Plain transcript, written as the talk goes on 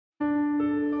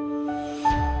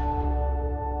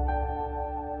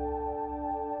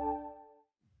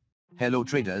Hello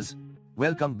traders,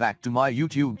 welcome back to my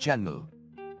YouTube channel.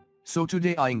 So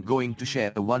today I'm going to share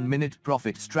a 1-minute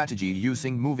profit strategy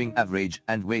using moving average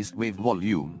and Weis wave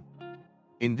volume.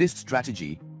 In this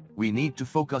strategy, we need to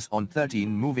focus on 13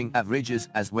 moving averages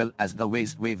as well as the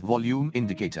Weis wave volume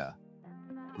indicator.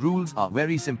 Rules are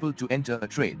very simple to enter a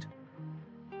trade.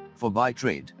 For buy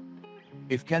trade,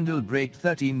 if candle break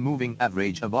 13 moving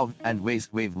average above and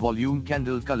Weis wave volume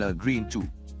candle color green 2,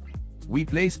 we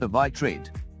place a buy trade.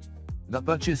 The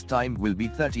purchase time will be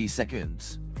 30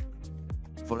 seconds.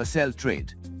 For a sell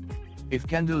trade, if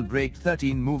candle break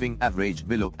 13 moving average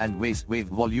below and Weis wave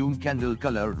volume candle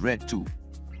color red 2,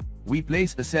 we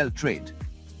place a sell trade.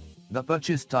 The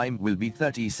purchase time will be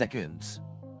 30 seconds.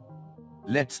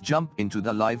 Let's jump into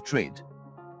the live trade.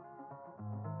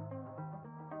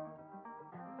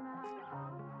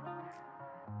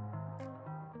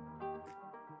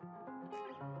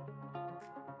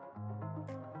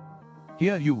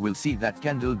 Here you will see that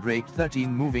candle break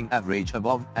 13 moving average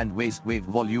above and Weis wave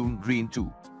volume green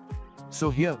 2. So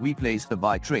here we place a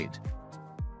buy trade.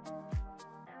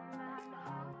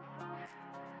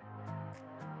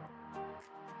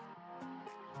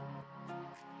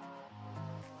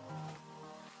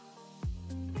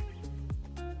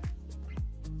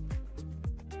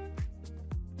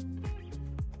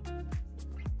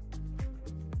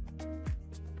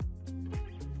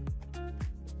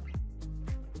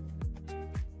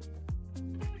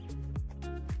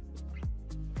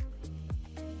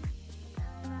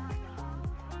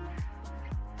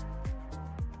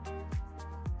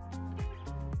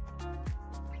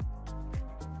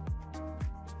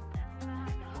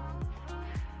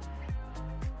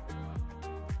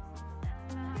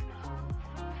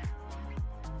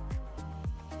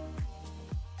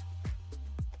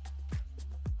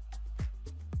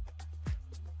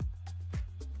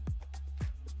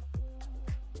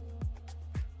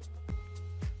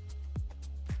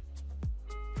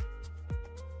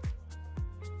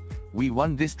 We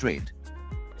won this trade.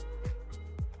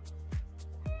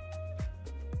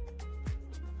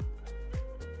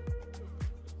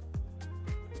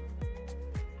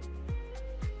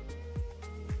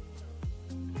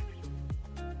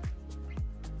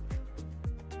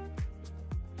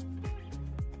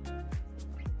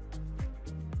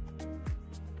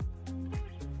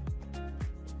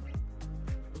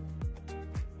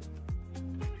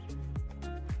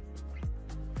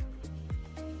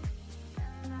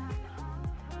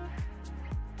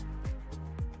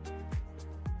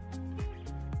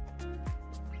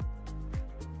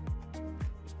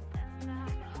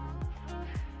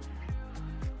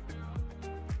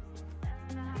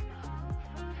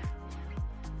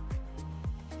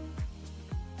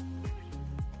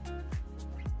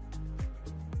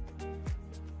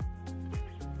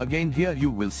 Again here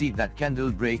you will see that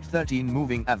candle break 13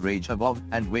 moving average above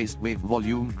and Weis wave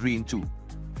volume green 2.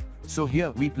 So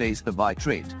here we place a buy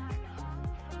trade.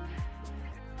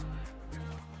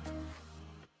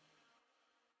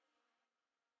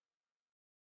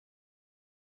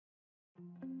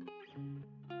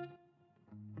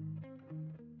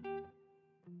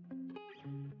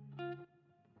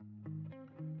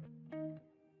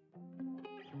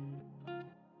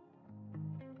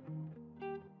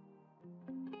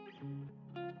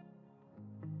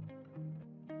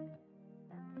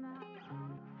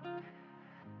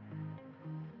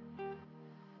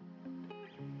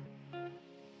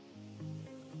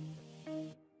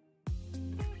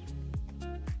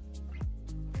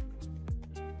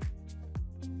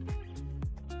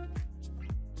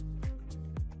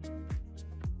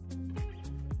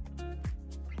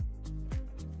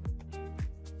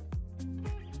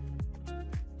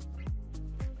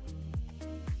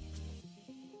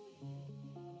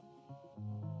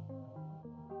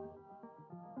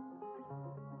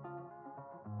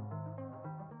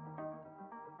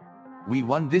 We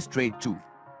won this trade too.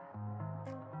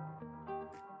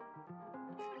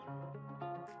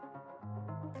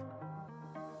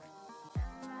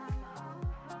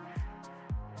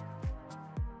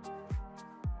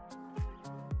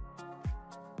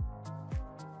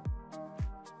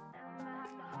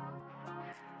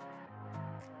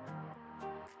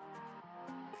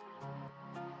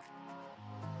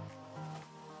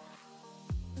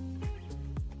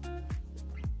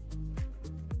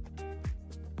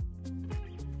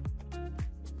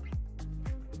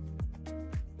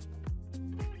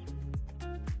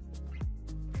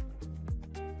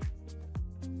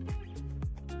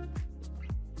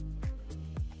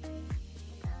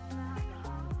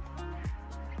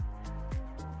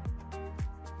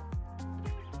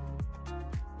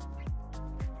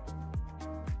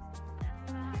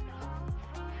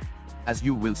 as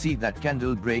you will see that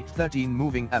candle break 13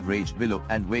 moving average below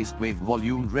and Weis wave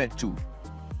volume red 2.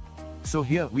 So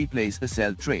here we place a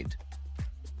sell trade.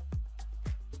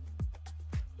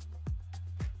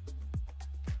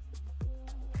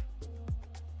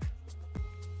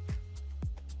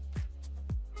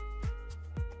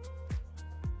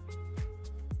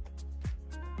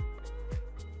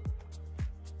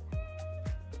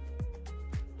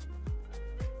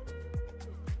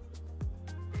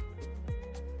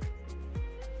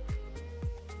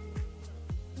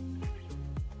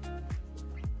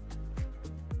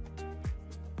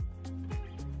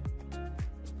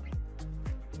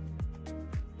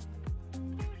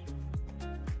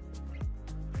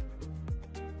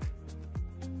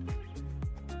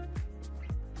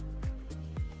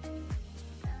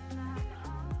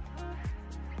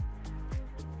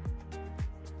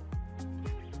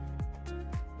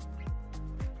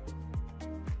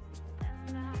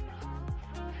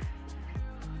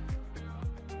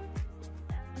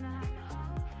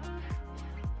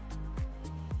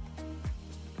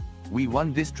 We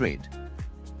won this trade.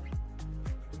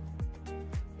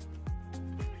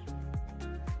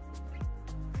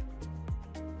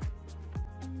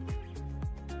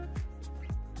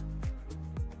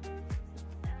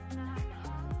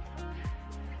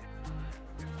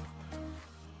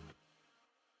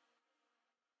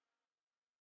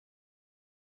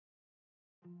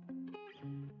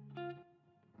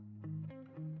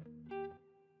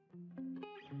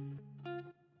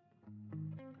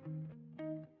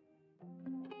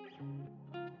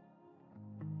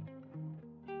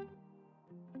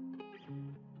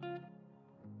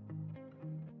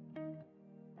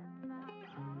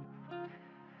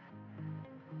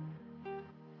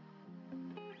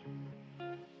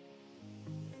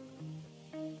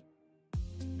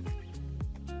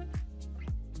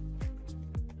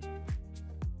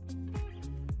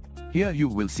 Here you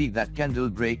will see that candle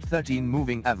break 13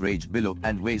 moving average below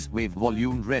and Weis wave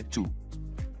volume red 2.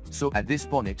 So at this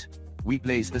point, we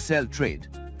place a sell trade.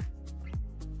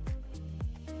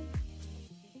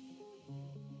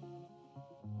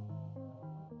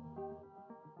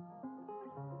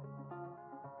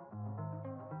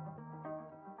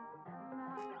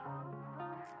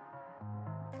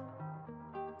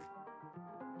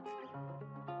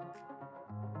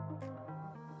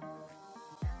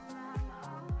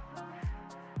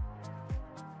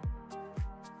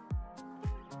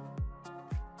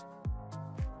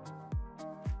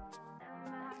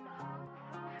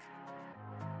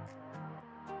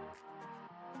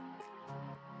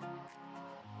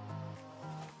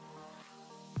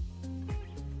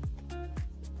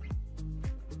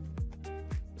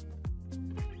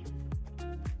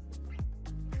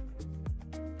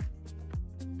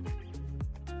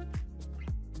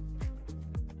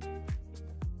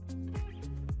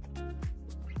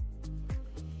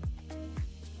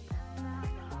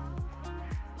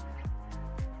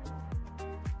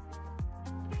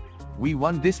 We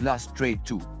won this last trade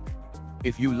too.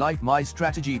 If you like my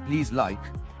strategy, please like,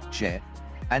 share,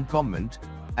 and comment,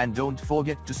 and don't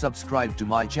forget to subscribe to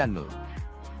my channel.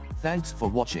 Thanks for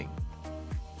watching.